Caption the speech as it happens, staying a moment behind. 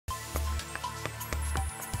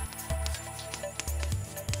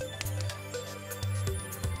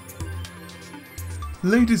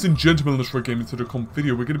Ladies and gentlemen, on this RedGaming.com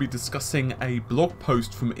video, we're going to be discussing a blog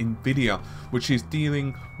post from Nvidia, which is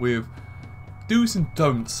dealing with do's and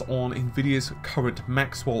don'ts on Nvidia's current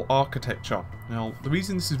Maxwell architecture. Now, the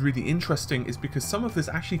reason this is really interesting is because some of this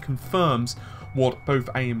actually confirms what both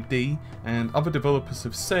AMD and other developers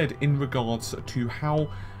have said in regards to how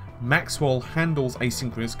Maxwell handles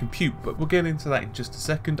asynchronous compute, but we'll get into that in just a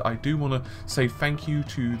second. I do want to say thank you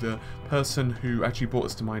to the person who actually brought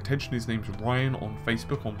this to my attention. His name's Ryan on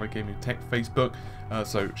Facebook, on Red Gaming Tech Facebook,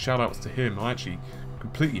 so shout outs to him. I actually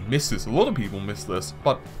completely missed this. A lot of people miss this,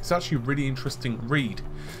 but it's actually a really interesting read.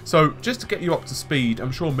 So just to get you up to speed,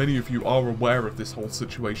 I'm sure many of you are aware of this whole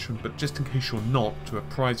situation, but just in case you're not, to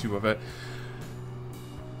apprise you of it,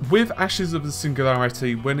 with Ashes of the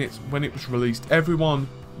Singularity, when it was released, everyone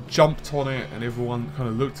jumped on it and everyone kind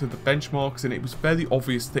of looked at the benchmarks, and it was fairly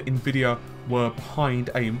obvious that Nvidia were behind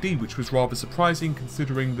AMD, which was rather surprising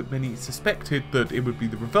considering that many suspected that it would be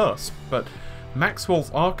the reverse. But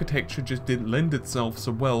Maxwell's architecture just didn't lend itself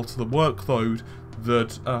so well to the workload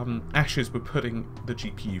that Ashes were putting the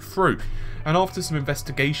GPU through. And after some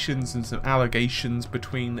investigations and some allegations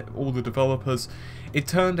between all the developers, it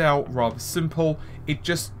turned out rather simple. It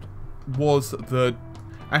just was that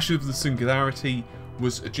Ashes of the Singularity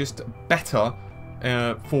was just better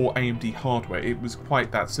for AMD hardware. It was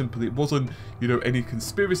quite that simple. It wasn't, you know, any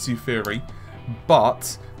conspiracy theory,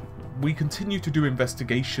 but we continue to do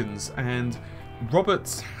investigations, and Robert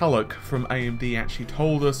Halleck from AMD actually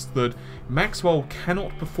told us that Maxwell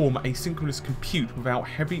cannot perform asynchronous compute without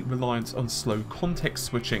heavy reliance on slow context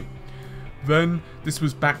switching. Then this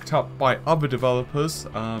was backed up by other developers,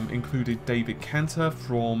 including David Cantor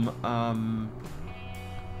from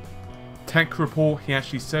Tech Report. He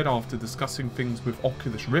actually said, after discussing things with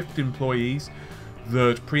Oculus Rift employees,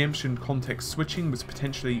 that preemption context switching was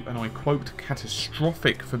potentially, and I quote,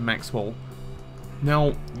 catastrophic for Maxwell.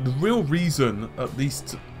 Now, the real reason, at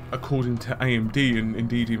least according to AMD and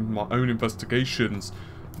indeed even my own investigations,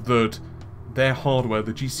 that their hardware,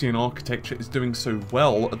 the GCN architecture, is doing so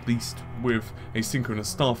well, at least with asynchronous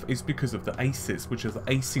stuff, is because of the ACEs, which are the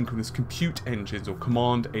asynchronous compute engines or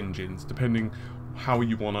command engines, depending how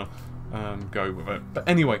you want to go with it. But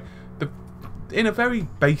anyway, in a very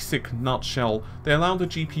basic nutshell, they allow the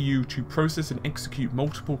GPU to process and execute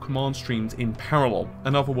multiple command streams in parallel.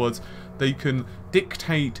 In other words, they can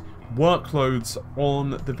dictate workloads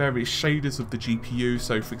on the various shaders of the GPU.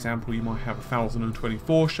 So for example, you might have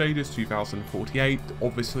 1024 shaders, 2048,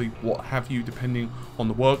 obviously what have you, depending on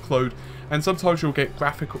the workload. And sometimes you'll get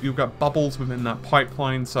bubbles within that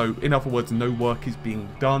pipeline, so in other words, no work is being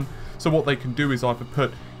done. So what they can do is either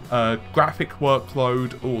put graphic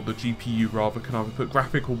workload, or the GPU rather, can either put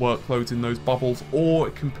graphical workloads in those bubbles, or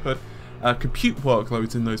it can put compute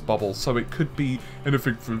workloads in those bubbles. So it could be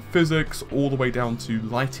anything from physics all the way down to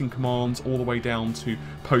lighting commands, all the way down to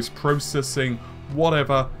post-processing,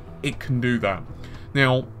 whatever, it can do that.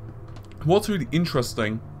 Now, what's really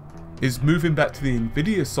interesting is moving back to the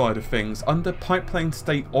Nvidia side of things. Under pipeline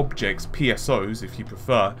state objects, PSOs if you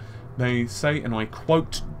prefer, they say, and I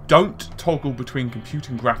quote, "Don't toggle between compute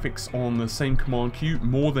and graphics on the same command queue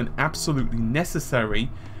more than absolutely necessary,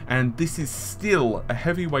 and this is still a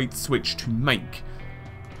heavyweight switch to make."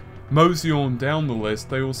 Mosey on down the list,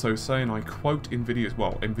 they also say, and I quote,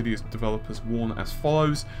 Nvidia's developers warn as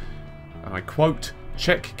follows, and I quote,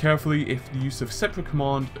 "Check carefully if the use of separate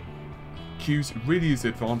command queues really is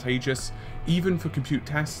advantageous, even for compute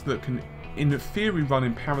tasks that can in theory run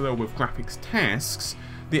in parallel with graphics tasks.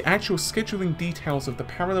 The actual scheduling details of the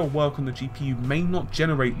parallel work on the GPU may not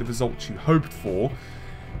generate the results you hoped for.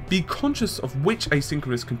 Be conscious of which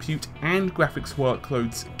asynchronous compute and graphics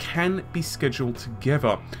workloads can be scheduled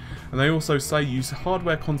together." And they also say use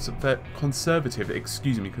hardware conservative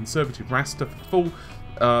raster for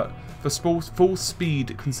full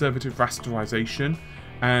speed conservative rasterization,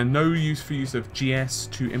 and no use of GS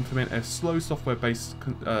to implement a slow software based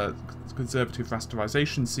conservative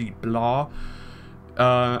rasterization, see blah.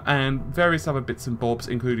 And various other bits and bobs,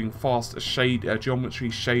 including fast geometry,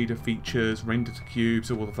 shader features, render to cubes,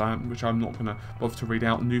 all of that, which I'm not going to bother to read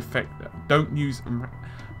out. Don't use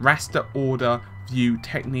raster order view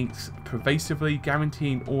techniques pervasively,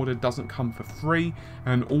 guaranteeing order doesn't come for free,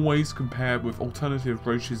 and always compare with alternative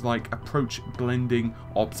approaches like approach blending,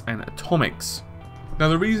 ops, and atomics. Now,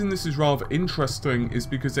 the reason this is rather interesting is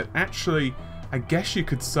because it actually, I guess you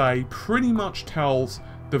could say, pretty much tells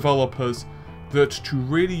developers that to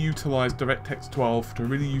really utilize DirectX 12, to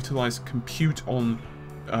really utilize compute on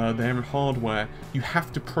their hardware, you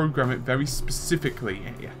have to program it very specifically.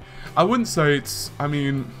 I wouldn't say it's, I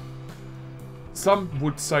mean, some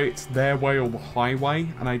would say it's their way or the highway,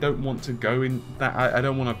 and I don't want to go in that. I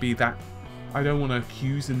don't want to be that. I don't want to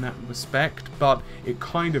accuse in that respect, but it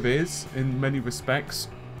kind of is in many respects.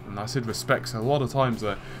 And I said respects a lot of times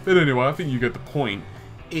there. But anyway, I think you get the point.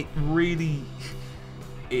 It really,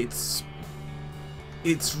 it's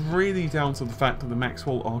really down to the fact that the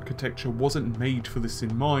Maxwell architecture wasn't made for this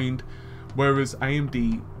in mind, whereas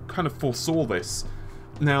AMD kind of foresaw this.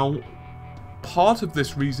 Now, part of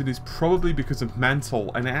this reason is probably because of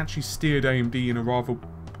Mantle, and it actually steered AMD in a rather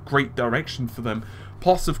great direction for them.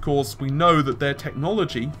 Plus, of course, we know that their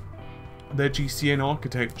technology, their GCN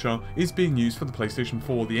architecture, is being used for the PlayStation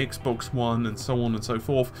 4, the Xbox One, and so on and so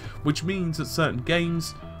forth, which means that certain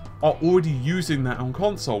games are already using that on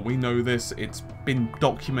console. We know this, it's been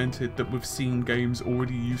documented that we've seen games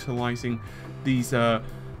already utilizing these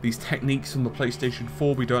techniques on the PlayStation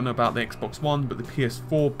 4. We don't know about the Xbox One, but the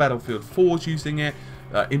PS4, Battlefield 4 is using it,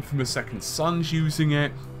 Infamous Second Son's using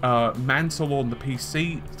it, Mantle on the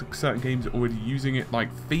PC, certain games are already using it,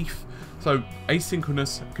 like Thief. So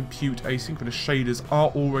asynchronous compute, asynchronous shaders are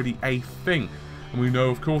already a thing. And we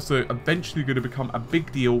know, of course, they're eventually going to become a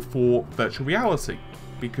big deal for virtual reality,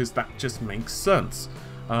 because that just makes sense.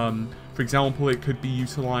 For example, it could be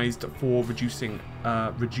utilized for reducing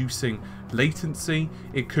latency.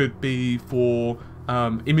 It could be for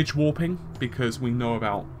image warping, because we know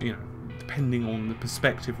about, you know, depending on the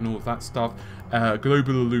perspective and all of that stuff,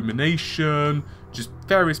 global illumination, just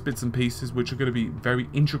various bits and pieces which are going to be very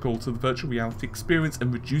integral to the virtual reality experience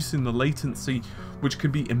and reducing the latency, which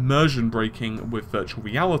can be immersion breaking with virtual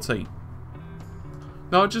reality.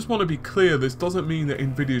 Now, I just want to be clear, this doesn't mean that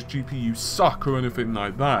Nvidia's GPUs suck or anything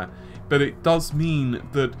like that, but it does mean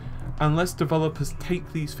that unless developers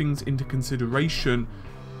take these things into consideration,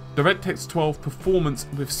 DirectX 12 performance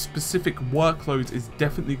with specific workloads is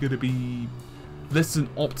definitely going to be less than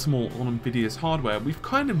optimal on Nvidia's hardware. We've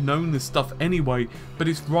kind of known this stuff anyway, but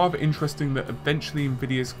it's rather interesting that eventually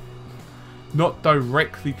Nvidia's not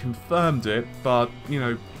directly confirmed it, but, you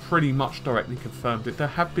know, pretty much directly confirmed it. There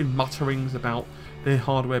have been mutterings about their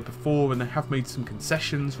hardware before, and they have made some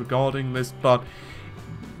concessions regarding this, but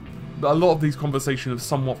a lot of these conversations have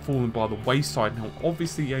somewhat fallen by the wayside. Now,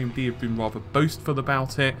 obviously AMD have been rather boastful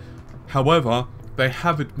about it. However, they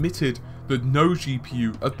have admitted that no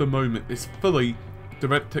GPU at the moment is fully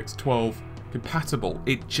DirectX 12 compatible.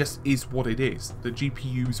 It just is what it is. The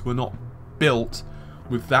GPUs were not built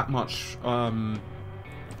with that much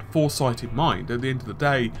foresight in mind. At the end of the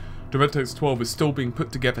day, DirectX 12 is still being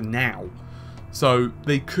put together now. So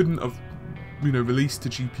they couldn't have, you know, released a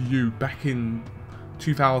GPU back in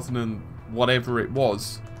 2000 and whatever it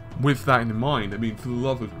was with that in mind. I mean, for the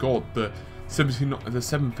love of God, the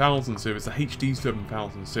 7000 series, the HD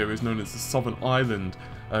 7000 series, known as the Southern Island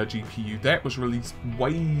GPU, that was released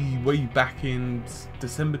way back in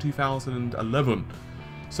December 2011.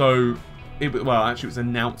 So well, actually it was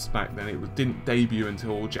announced back then. It didn't debut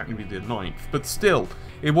until January the 9th. But still,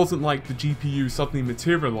 it wasn't like the GPU suddenly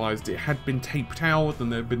materialized. It had been taped out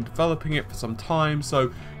and they've been developing it for some time.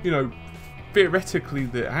 So, you know, theoretically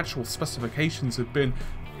the actual specifications have been,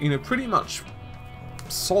 you know, pretty much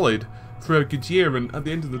solid for a good year. And at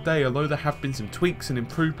the end of the day, although there have been some tweaks and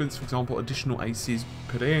improvements, for example, additional ACs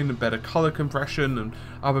put in, and better color compression and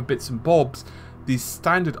other bits and bobs, the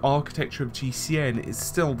standard architecture of GCN is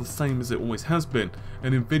still the same as it always has been.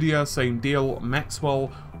 And Nvidia, same deal.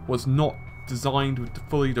 Maxwell was not designed with the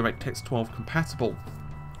fully DirectX 12 compatible.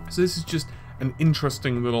 So this is just an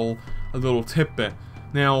interesting little tidbit.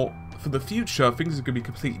 Now, for the future, things are going to be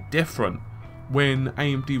completely different. When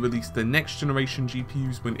AMD released their next generation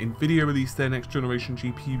GPUs, when Nvidia released their next generation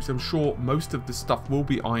GPUs, I'm sure most of this stuff will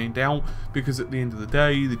be ironed out, because at the end of the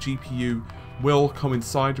day, the GPU will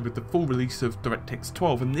coincide with the full release of DirectX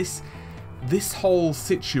 12. And this whole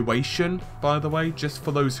situation, by the way, just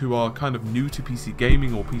for those who are kind of new to PC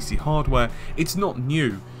gaming or PC hardware, it's not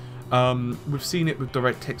new. We've seen it with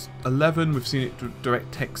DirectX 11, we've seen it with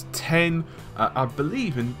DirectX 10, I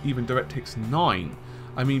believe, and even DirectX 9.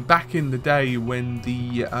 I mean, back in the day when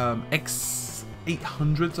the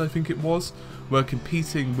X800s, I think it was, were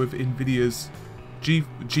competing with Nvidia's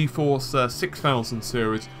GeForce 6000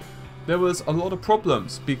 series, there was a lot of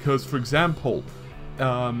problems because, for example,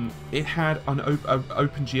 it had an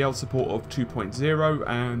OpenGL support of 2.0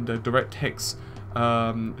 and a DirectX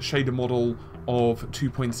shader model of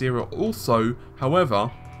 2.0 also.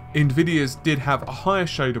 However, Nvidia's did have a higher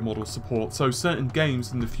shader model support, so certain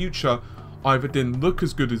games in the future either didn't look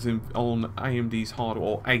as good as on AMD's hardware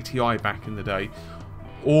or ATI back in the day,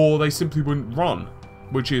 or they simply wouldn't run.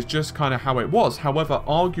 which is just kind of how it was. However,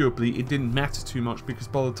 arguably, it didn't matter too much because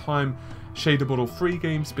by the time shader model 3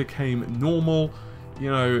 games became normal, you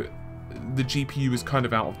know, the GPU was kind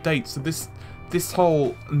of out of date. So this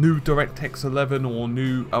whole new DirectX 11 or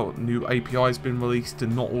new API has been released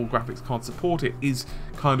and not all graphics cards support it is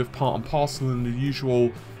kind of part and parcel in the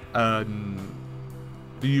usual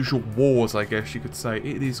wars, I guess you could say.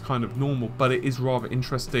 It is kind of normal, but it is rather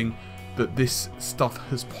interesting that this stuff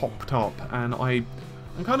has popped up, and I'm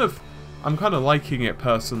kind of liking it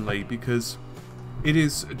personally, because it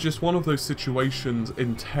is just one of those situations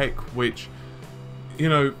in tech which, you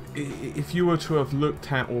know, if you were to have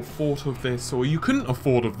looked at or thought of this, or you couldn't have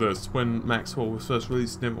thought of this when Maxwell was first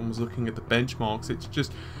released and everyone was looking at the benchmarks, it's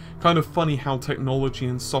just kind of funny how technology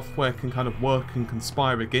and software can kind of work and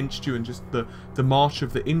conspire against you, and just the march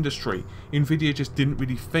of the industry. Nvidia just didn't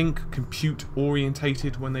really think compute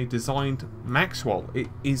orientated when they designed Maxwell. It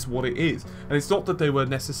is what it is, and it's not that they were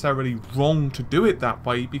necessarily wrong to do it that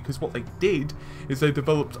way, because what they did is they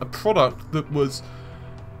developed a product that was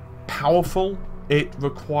powerful. It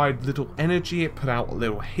required little energy, it put out a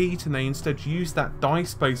little heat, and they instead used that die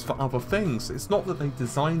space for other things. It's not that they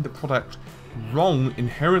designed the product wrong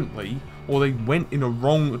inherently, or they went in a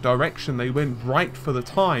wrong direction. They went right for the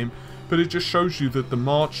time, but it just shows you that the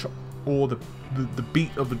march or the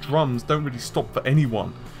beat of the drums don't really stop for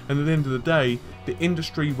anyone. And at the end of the day, the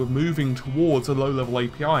industry were moving towards a low-level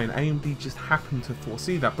API, and AMD just happened to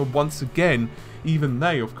foresee that. But once again, even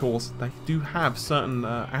they, of course, they do have certain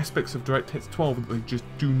aspects of DirectX 12 that they just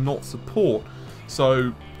do not support.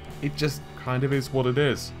 So it just kind of is what it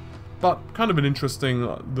is. But kind of an interesting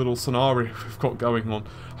little scenario we've got going on.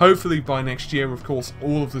 Hopefully by next year, of course,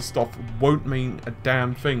 all of this stuff won't mean a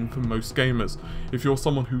damn thing for most gamers. If you're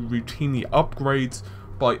someone who routinely upgrades,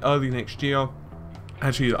 by early next year,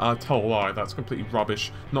 actually, I tell a lie, that's completely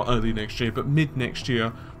rubbish. Not early next year, but mid next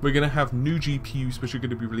year, we're going to have new GPUs which are going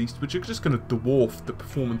to be released, which are just going to dwarf the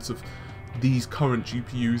performance of these current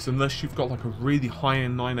GPUs, unless you've got like a really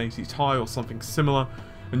high-end 980 Ti or something similar,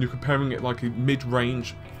 and you're comparing it like a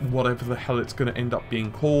mid-range, whatever the hell it's going to end up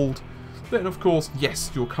being called. Then, of course, yes,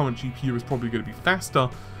 your current GPU is probably going to be faster,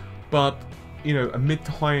 but, you know, a mid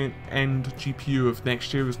to high-end GPU of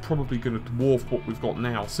next year is probably going to dwarf what we've got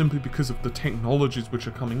now, simply because of the technologies which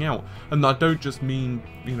are coming out. And I don't just mean,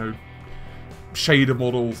 you know, shader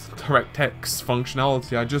models, DirectX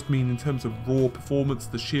functionality, I just mean in terms of raw performance,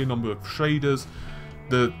 the sheer number of shaders,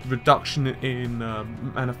 the reduction in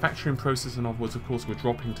manufacturing process. In other words, of course, we're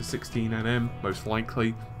dropping to 16 nm, most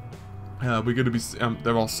likely. We're going to be,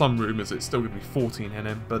 there are some rumours it's still going to be 14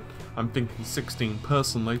 nm, but I'm thinking 16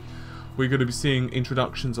 personally. We're going to be seeing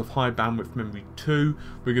introductions of high bandwidth memory too.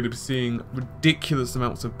 We're going to be seeing ridiculous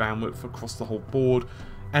amounts of bandwidth across the whole board.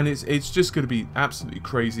 And it's just going to be absolutely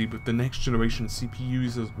crazy with the next generation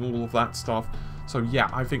CPUs and all of that stuff. So yeah,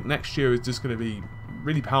 I think next year is just going to be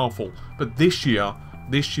really powerful. But this year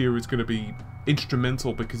is going to be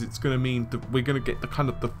instrumental, because it's going to mean that we're going to get the kind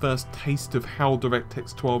of the first taste of how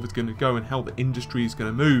DirectX 12 is going to go and how the industry is going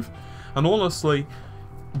to move. And honestly,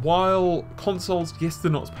 while consoles, yes,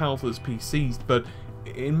 they're not as powerful as PCs, but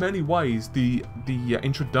in many ways the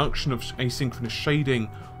introduction of asynchronous shading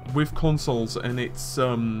with consoles and its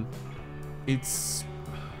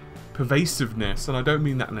pervasiveness, and I don't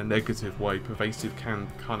mean that in a negative way, pervasive can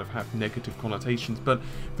kind of have negative connotations, but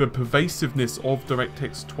the pervasiveness of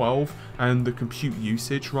DirectX 12 and the compute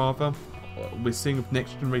usage, rather, we're seeing of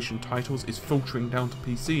next generation titles is filtering down to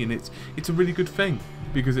PC, and it's a really good thing,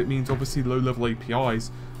 because it means obviously low level APIs.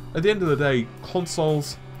 At the end of the day,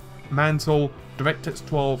 consoles, Mantle, DirectX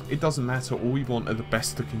 12, it doesn't matter. All we want are the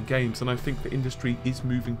best looking games, and I think the industry is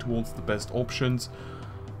moving towards the best options.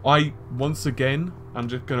 Once again, I'm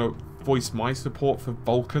just going to voice my support for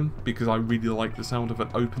Vulkan, because I really like the sound of an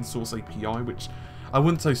open source API, which I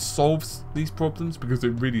wouldn't say solves these problems, because it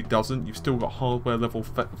really doesn't. You've still got hardware level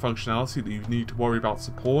functionality that you need to worry about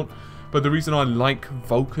support. But the reason I like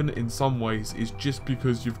Vulkan in some ways is just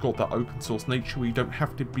because you've got that open source nature where you don't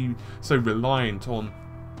have to be so reliant on,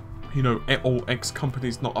 you know, all X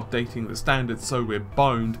companies not updating the standards, so we're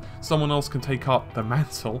boned. Someone else can take up the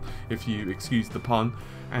mantle, if you excuse the pun,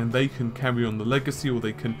 and they can carry on the legacy, or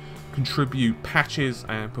they can contribute patches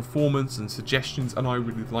and performance and suggestions, and I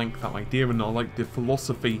really like that idea, and I like the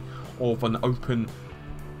philosophy of an open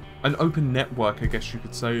network, I guess you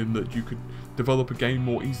could say, and that you could develop a game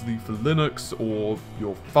more easily for Linux or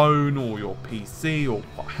your phone or your PC or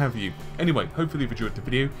what have you. Anyway, hopefully you've enjoyed the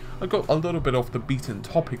video. I got a little bit off the beaten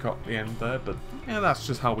topic at the end there, but yeah, that's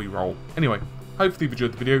just how we roll. Anyway, hopefully you've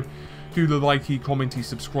enjoyed the video. Do the likey, commenty,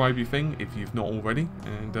 subscribey thing if you've not already,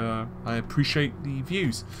 and I appreciate the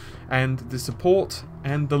views and the support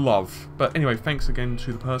and the love. But anyway, thanks again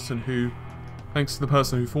to the person who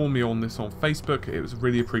formed me on this on Facebook. It was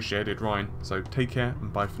really appreciated, Ryan. So take care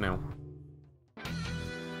and bye for now.